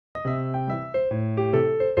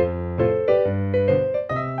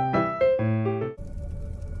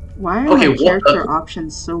Why are Okay, my what character the-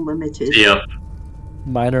 options so limited? Yeah.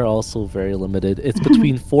 Mine are also very limited. It's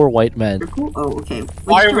between 4 white men. Circle? Oh, okay.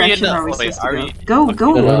 Why Which are we in direction the- are we wait, supposed to are go? we- Go, okay,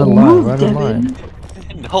 go, Run a line, move, run a Devin. line.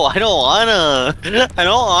 No, I don't wanna. I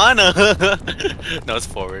don't wanna. No, it's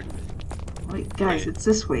forward. Wait, guys, it's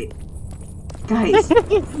this way. Guys,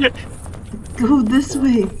 go this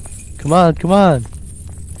way. Come on, come on.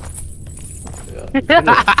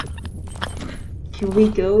 Can we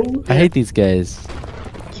go? I hate these guys.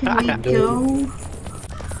 Can we go?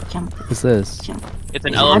 Jump, What's this? jump. It's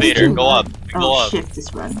an How did elevator. you Go run? up. Go Oh, up. shift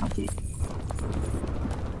is run. Okay.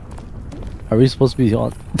 Are we supposed to be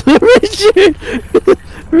on? Richard!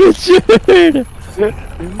 Richard!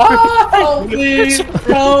 Help me!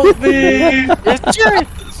 Help me! Richard!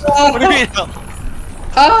 What do you mean?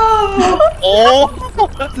 Ah! Oh!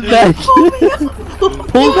 Back!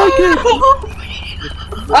 Pull back in!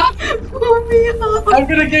 Pull me up. I'm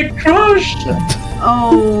gonna get crushed!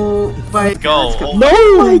 Oh my Go. God. Oh.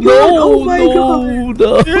 No! my God, No! oh my no!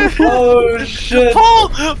 No! Oh shit! Pull!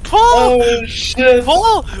 Pull! Oh shit!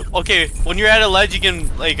 Pull! Okay, when you're at a ledge, you can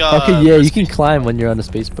like Okay, yeah, you can climb when you're on a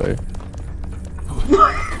spacebar.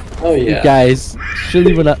 Oh yeah. Guys,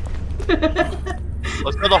 surely we're not.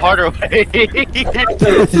 Let's go the harder way.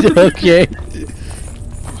 Okay.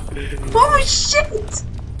 Oh shit!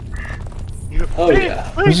 Oh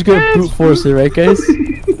yeah. We're just gonna brute force it, right, guys?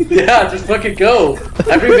 Yeah, just fucking go.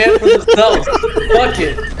 Every man for themselves. Fuck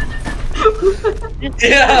it.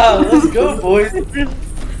 Yeah, let's go, boys.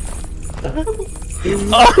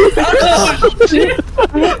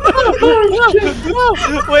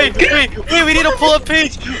 Wait, we need to pull up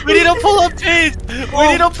page. We need to pull up page. We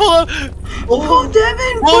need to pull up. Oh,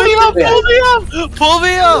 Devin! Pull me up, pull me up, pull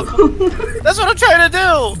me up. That's what I'm trying to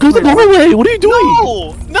do. Go the other way. What are you doing?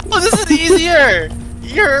 No, this is easier.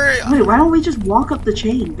 You're. Wait, why don't we just walk up the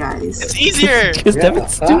chain, guys? It's easier. Because Yeah,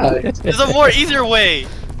 Devin's stupid. There's a more easier way.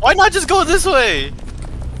 Why not just go this way?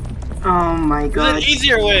 Oh my There's God. an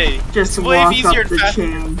easier way. Just way walk easier up the and faster.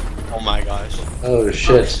 chain. Oh my gosh. Oh Oh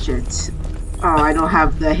shit. shit. Oh, I don't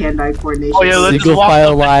have the hand-eye coordination. Oh, yeah, let's just Single walk file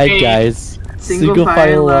up the line, chain. guys. Single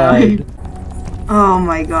file line. Oh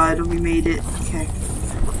my God, we made it. Okay.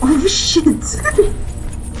 Oh shit!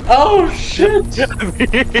 Oh shit.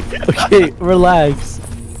 Okay, relax.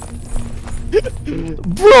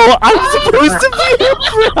 Bro, I'm supposed to be here,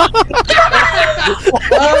 bro.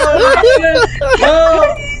 Oh shit.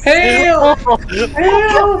 Help!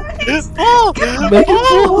 Help! Make it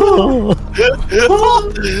flow.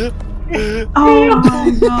 Oh my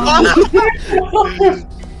God!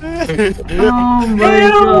 Oh my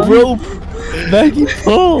God! Bro, Maggie,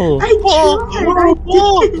 pull. I tried! I did!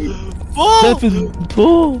 Pull! Devin,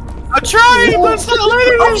 pull. I'm trying, but it's not Oh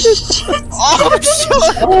letting me. shit! Oh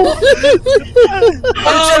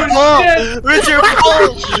shit! Richard,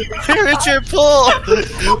 pull! Richard, pull!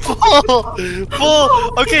 Pull!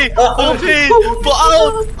 Okay, pull page! Pull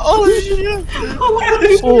out! Oh shit!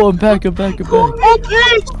 Oh, I'm back, I'm back, I'm back. Pull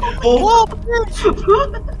page! Pull page!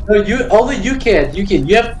 No, you only you can. You can.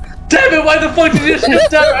 You have. Damn it! Why the fuck did you shut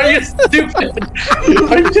down? Are you stupid?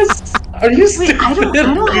 Are you just? Are you stupid? I don't We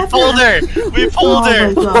have pulled that. her! We pulled Oh her!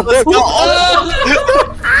 my God. Let's go!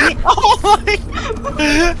 Oh my!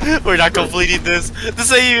 We're not completing this.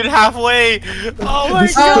 This ain't even halfway. Oh my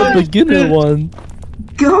This is god! the beginner one.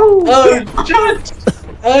 Go! Oh shit!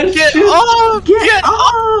 Oh Get shit! off! Get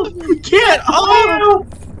up! Get up!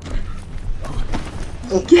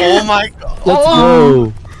 Oh my god! Let's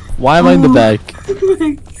go. Why am I in the back?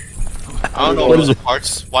 I don't know What those is it?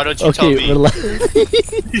 parts. Why don't you tell Okay, me? relax.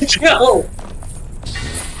 No!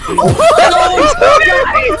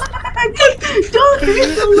 Don't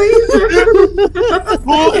hit the laser!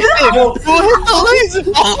 Who hit it? Who hit the laser?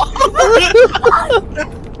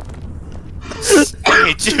 I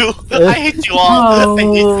hate you. I hate you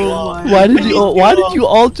all. I hate you all. Oh Why did you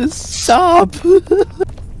all just stop?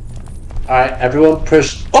 Alright, everyone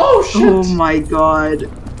push. Oh shit! Oh my God.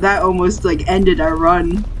 That almost like ended our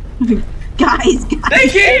run. Guys,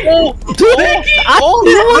 Thank you! Oh, It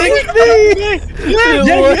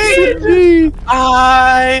wasn't me.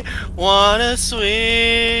 I wanna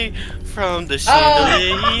swing from the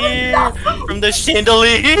chandelier, from the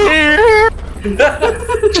chandelier.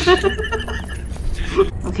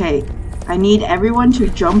 Okay, I need everyone to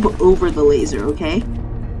jump over the laser, okay?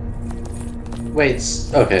 Wait,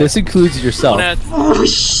 okay. This includes yourself. Oh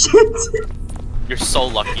shit! You're so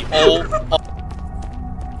lucky. Oh,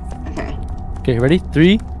 Okay. Okay, ready?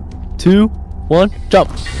 3, 2, 1, jump.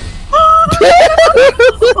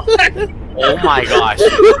 oh my gosh.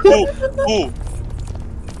 Ooh.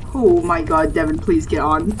 Oh my God, Devin, please get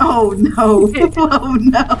on. Oh no! Oh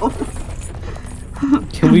no!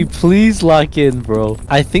 Can we please lock in, bro?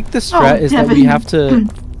 I think the strat is that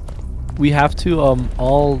we have to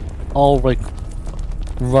all like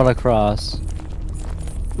run across.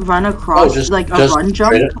 Run across just like a just run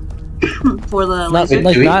jump for the Not laser?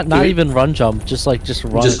 like do we- not do we- even run jump, just run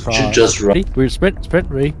across. just run. Ready? We're sprint.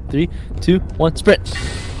 Ready? 3, 2, 1, sprint.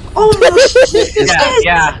 Oh no shit!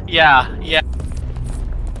 Yeah.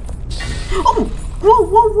 Oh!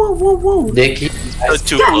 Whoa! Nikki, Stood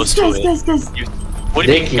too Guys, close to it. guys! What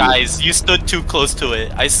do you mean, Nikki. guys? You stood too close to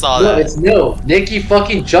it. I saw no, that. it's no. Nikki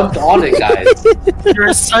fucking jumped on it, guys.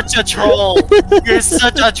 You're such a troll. You're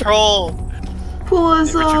such a troll. Pull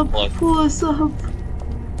us Hey, Richard up! Blood. Pull us up!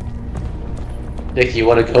 Nikki, you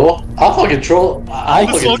wanna go? I'll fucking troll. I'll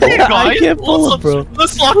Let's fucking lock troll. in, guys. can't pull it, bro.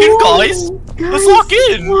 Let's lock in, guys. Let's lock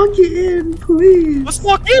in. Lock it in, please! Let's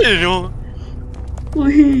lock in.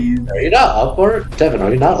 Please! Are you not up, or Devin?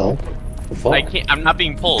 Are you not up? The fuck? I can't. I'm not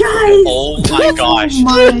being pulled. Guys! Oh my gosh.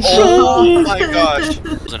 my Oh God. my gosh.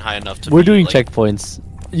 Wasn't high enough to. We're be, doing like- checkpoints.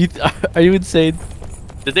 Are you insane?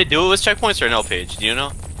 Did they do it with checkpoints or no, Paige? Do you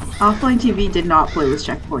know? Offline TV did not play with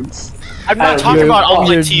checkpoints. I'm not don't- talking about offline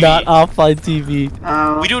You're TV. not offline TV.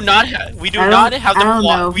 Oh. We do not. We do I don't- not have the. I don't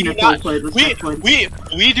know if We do Nicole not. played with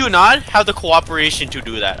checkpoints. We do not have the cooperation to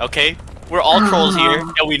do that. Okay, we're all trolls here,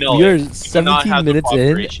 and we know You're it. We do not 17 have the minutes in,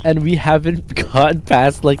 cooperation. and we haven't gotten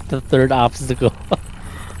past like the third obstacle.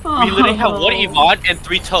 We literally have one Yvonne and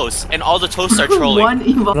 3 toasts, and all the toasts are trolling. One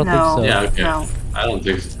Yvonne. I don't think No. so. Yeah, okay. No. I don't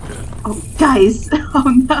think so. Oh, guys. Oh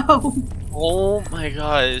no. Oh my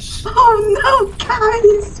gosh. Oh no,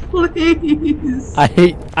 guys. Please.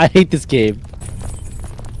 I hate this game.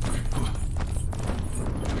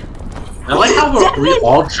 I like how we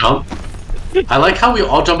all jump. I like how we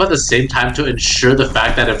all jump at the same time to ensure the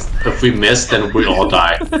fact that if we miss, then we all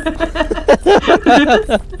die.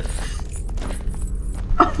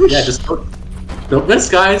 Oh, Yeah, just don't miss,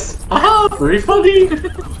 guys. Ah, very funny. Go,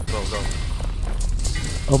 go.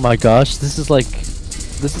 Oh my gosh, this is like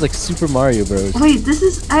Super Mario Bros. Wait, this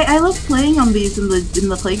is I love playing on these in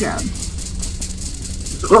the playground.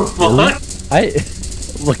 What?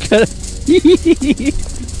 Look at Do you know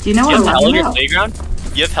Do you what have I'm hell in talking your about? playground?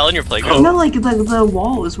 You have hell in your Oh. playground? You know, like the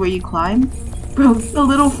wall is where you climb. Bro, a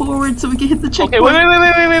little forward so we can hit the checkpoint. Okay,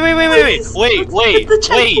 wait, Please, let's hit the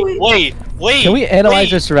checkpoint. wait. Can we analyze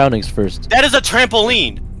wait. our surroundings first? That is a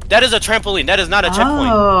trampoline. That is a trampoline. That is not a checkpoint.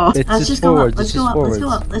 Oh, It's let's just go forwards, up. Let's it's go just up. Let's go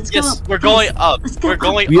forwards. up. Let's go Yes, up. we're going up. Let's go We're up.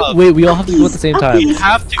 going We, up. wait, we all have to go at the same time. We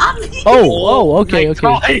have to. Oh, okay. my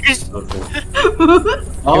gosh.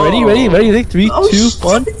 Okay, ready? 3, Oh, 2,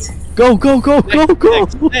 1. shit. Go, go, go, go, go.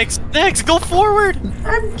 Next, go forward.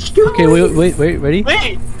 I'm Okay, going. wait, ready?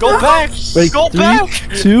 Wait, go back. Ready? Go 3, back.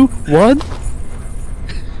 2, 1.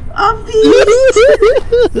 Up these.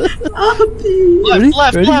 Up these. Ready?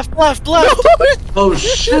 Left. Oh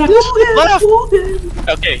shit! Left. Pull him.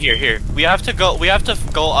 Okay, here. We have to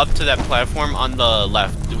go up to that platform on the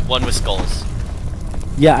left, the one with skulls.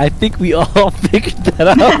 Yeah, I think we all figured that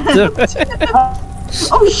out.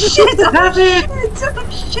 Oh shit! Oh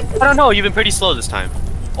shit! I don't know, you've been pretty slow this time.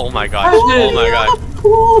 Oh my gosh. Pull Oh my me gosh. up.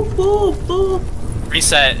 Pull.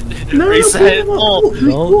 Reset. No, Reset. pull Oh, up.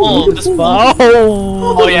 No, oh, this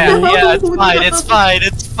oh. oh yeah, No, it's fine.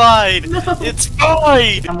 no. It's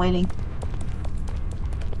fine. I'm waiting.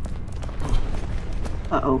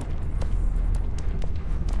 Uh-oh.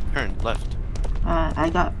 Turn left. I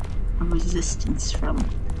got a resistance from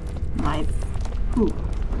my... Ooh.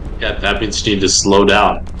 Yeah, that means you need to slow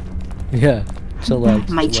down. Yeah, chill out.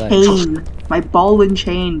 My chillax. chain. My ball and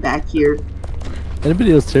chain back here.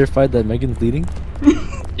 Anybody else terrified that Megan's bleeding?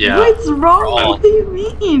 Yeah. What's wrong? Oh. What do you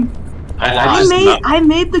mean? I just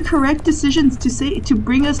made the correct decisions to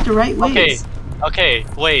bring us the right ways. Okay,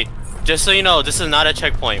 wait. Just so you know, this is not a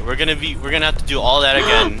checkpoint. We're gonna have to do all that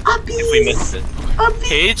again if we miss it.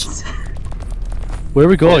 Paige? Where are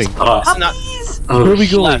we going? This is not. Oh, Where are we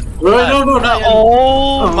going? Left. No,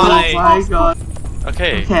 Oh, Oh my. god.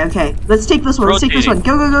 Okay. Okay. Let's take this one. Let's take this one.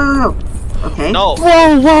 Go. Okay. No.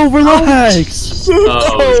 Whoa, relax! Shit.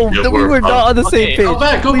 Oh, Oh, shit, we were not on the same Okay. page. Go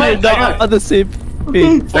back, we were not on the same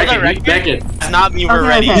Okay. page. Beckett, Beckett. It's not me. We're Okay,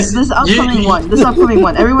 ready. okay. This upcoming one. This upcoming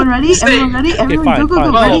one. Everyone ready? Stay. Everyone ready? Everyone fine, go.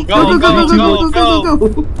 fine. Ready? Go. Go.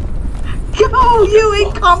 Go, you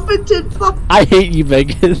incompetent fuck. I hate you,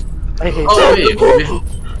 Megan. Oh, wait.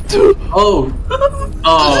 Oh.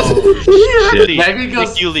 Oh. Yeah. Shit. Megan goes.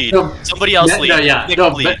 Nick, you lead. No, Somebody else lead. No, yeah. Nick, No,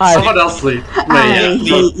 lead. someone else lead. I Yeah.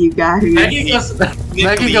 hate you guys.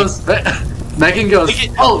 Megan goes. Megan goes.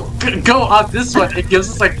 Nick- Oh, go on this one. It gives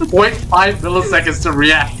us like 0.5 milliseconds to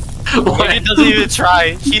react. Megan doesn't even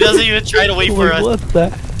try. He doesn't even try to wait for Like, us. what the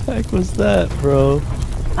heck was that, bro?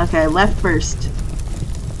 Okay, left first.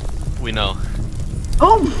 We know.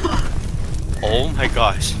 Oh, Oh my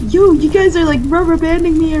gosh. yo, you guys are like rubber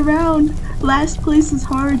banding me around. Last place is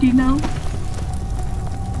hard, you know.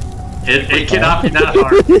 It cannot be that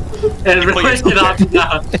hard. It really cannot be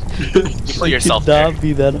that. You put yourself It there. cannot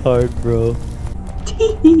be that hard, bro.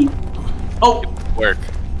 Oh, Work.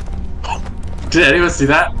 did anyone see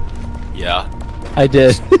that? Yeah. I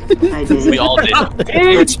did. I did. We all did.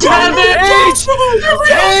 Paige! Damn it, Paige!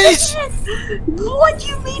 What do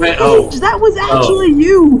you mean, Wait, Paige? That was actually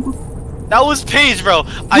you. That was Paige, bro.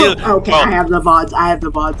 Okay, bro. I have the VODs. I have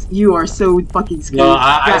the VODs. You are so fucking scared. No,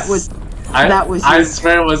 that was I you.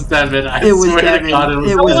 swear it was Devin. I It was swear Devin. to God it was It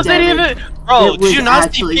Devin. was wasn't Devin. even. Bro, It did was you not see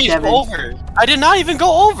actually Paige Devin. go over? I did not even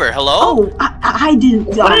go over. Hello? Oh, I didn't.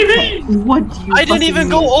 What do you okay. What do you I didn't fucking even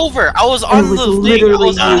mean? go over. I was It on was the thing. I literally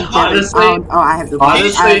was you, on Devin. the honestly- I have the VODs. I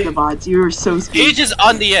honestly- have the VODs. You were so scared. Paige is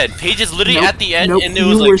on the end. Paige is literally Nope, at the end, nope, and it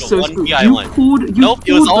was you like were the so one screwed. PI You one. pulled. You Nope,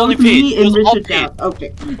 it was pulled only both me Paige. It and was all Richard down. Paige.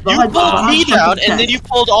 Okay. You VODs, pulled VODs me fucking down, check. and then you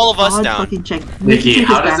pulled all of us VODs down. fucking check. Nikki, Take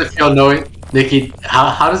how this does back. it feel knowing? Nikki,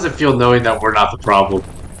 how does it feel knowing that we're not the problem?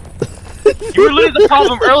 You were literally the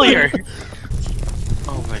problem earlier.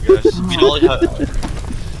 Oh my gosh. We all have...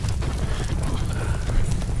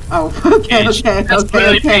 Oh, okay, Paige. okay, That's okay,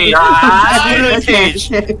 literally okay. Paige. That's literally Okay,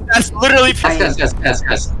 Paige. okay. That's literally Paige.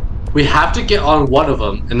 Guys. We have to get on one of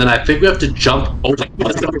them, and then I think we have to jump over.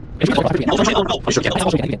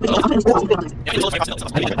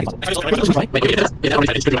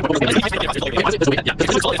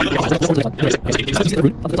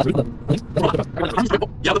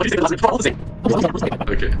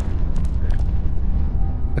 Okay.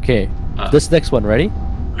 Okay. This next one, ready?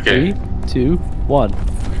 Okay. 3, 2, 1.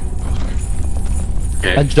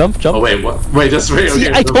 Okay. And jump. Oh wait, what? Wait, just wait. See, Okay,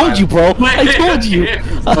 I never told mind. you, bro. Wait, I told you. Okay,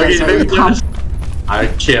 Sorry, maybe calm. I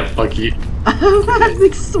can't fuck you. I'm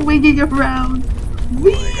like swinging around. Oh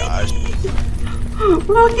my gosh.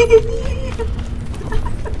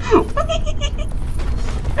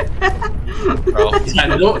 Bro.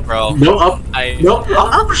 Yeah, no, Bro. no up, no up.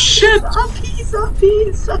 Oh shit! Uppies.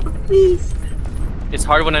 It's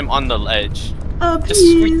hard when I'm on the ledge. Uppies. Just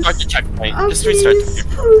restart the checkpoint. Just restart the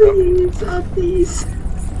checkpoint. Please, uppies.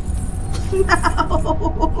 No.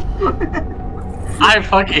 I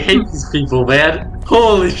fucking hate these people, man.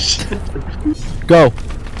 Holy shit. Go.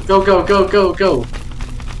 Go.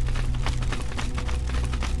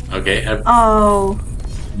 Okay, Oh.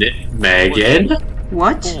 Megan?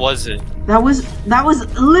 What? Who was it? That was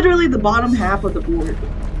literally the bottom half of the board.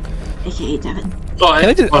 AKA Devin. Oh, Can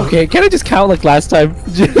I just Can I just count like last time?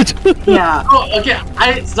 Yeah. Oh, okay.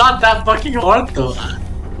 It's not that fucking hard though.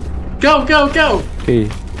 Go. Okay.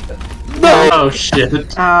 Oh shit.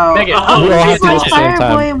 Oh. Megan, Oh, we all have it's to do it like at the same Fire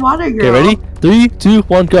time. Boy and Water Girl. Okay, ready? 3, 2,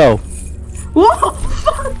 1, go. Whoa!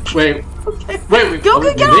 Fuck. Wait. Okay. Go. Go,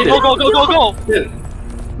 We go, made go. it. Go.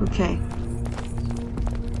 Okay.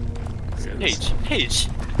 Paige.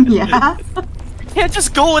 Yeah. You can't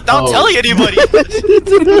just go without Oh. telling anybody.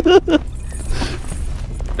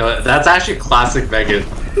 No, that's actually classic Megan.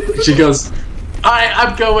 She goes, "Alright,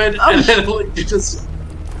 I'm going," and then like, you just.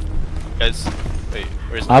 Guys, wait,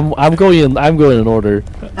 where's I'm going in order.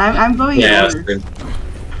 I'm going Yeah. over.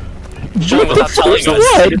 John without telling us?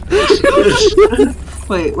 What?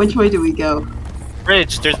 Wait, which way do we go?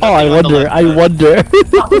 Bridge, there's Oh, I nothing on the wonder. left I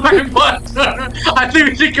side. wonder. I think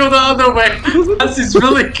we should go the other way. This is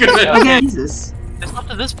really good. Okay. Jesus. It's up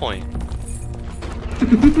to this point.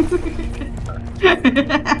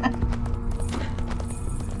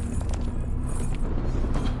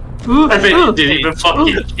 I bet you didn't even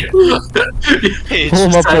fucking Paige, Pull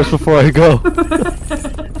him up first before I go.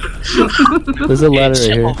 There's a ladder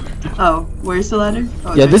right here. Oh, where's the ladder?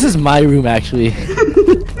 Oh, Yeah, this is my room actually.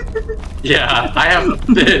 Yeah, I have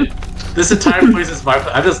been. This entire place is my.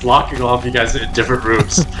 I'm just locking all of you guys in different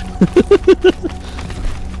rooms.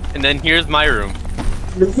 And then here's my room.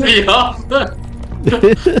 Yeah.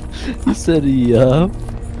 You said yeah.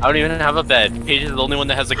 I don't even have a bed. Paige is the only one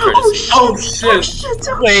that has a Oh courtesy. shit! Oh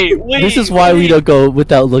shit! Wait. This is why we don't go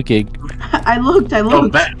without looking. I looked. No,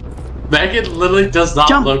 Megan literally does not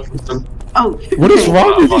Jump. look. Oh. What is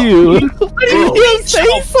wrong with you? Bro.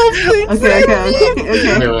 Say something.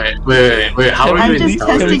 Okay. Wait. How are I'm we just doing this?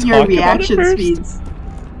 testing your talk about it reaction first? speeds.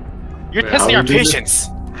 You're Wait, testing how our we do this? patience.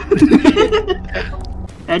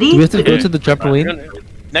 Ready? Do we have to go to the trampoline?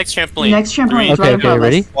 Next trampoline. Next trampoline. Okay, okay,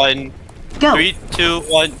 ready? 1, Go. 3, 2,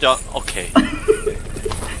 1, okay.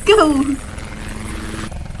 Go.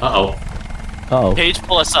 Uh-oh. Oh. Paige,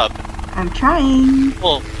 pull us up. I'm trying.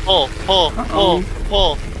 Pull.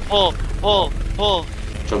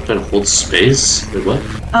 Jump and hold space? Wait, what?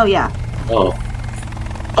 Oh yeah. Oh.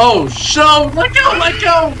 Oh, show! Let go! Let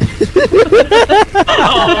go!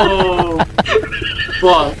 Oh!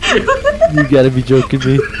 Fuck. You gotta be joking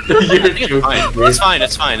me. You're joking. It's fine.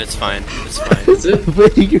 It's fine. It's fine. It's fine. Is it?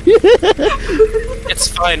 It's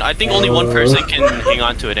fine. I think only one person can hang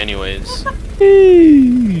on to it, anyways.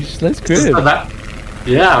 Sheesh, that's This is good. the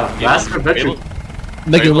yeah, last adventure.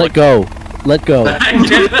 Megan, let go. Let go.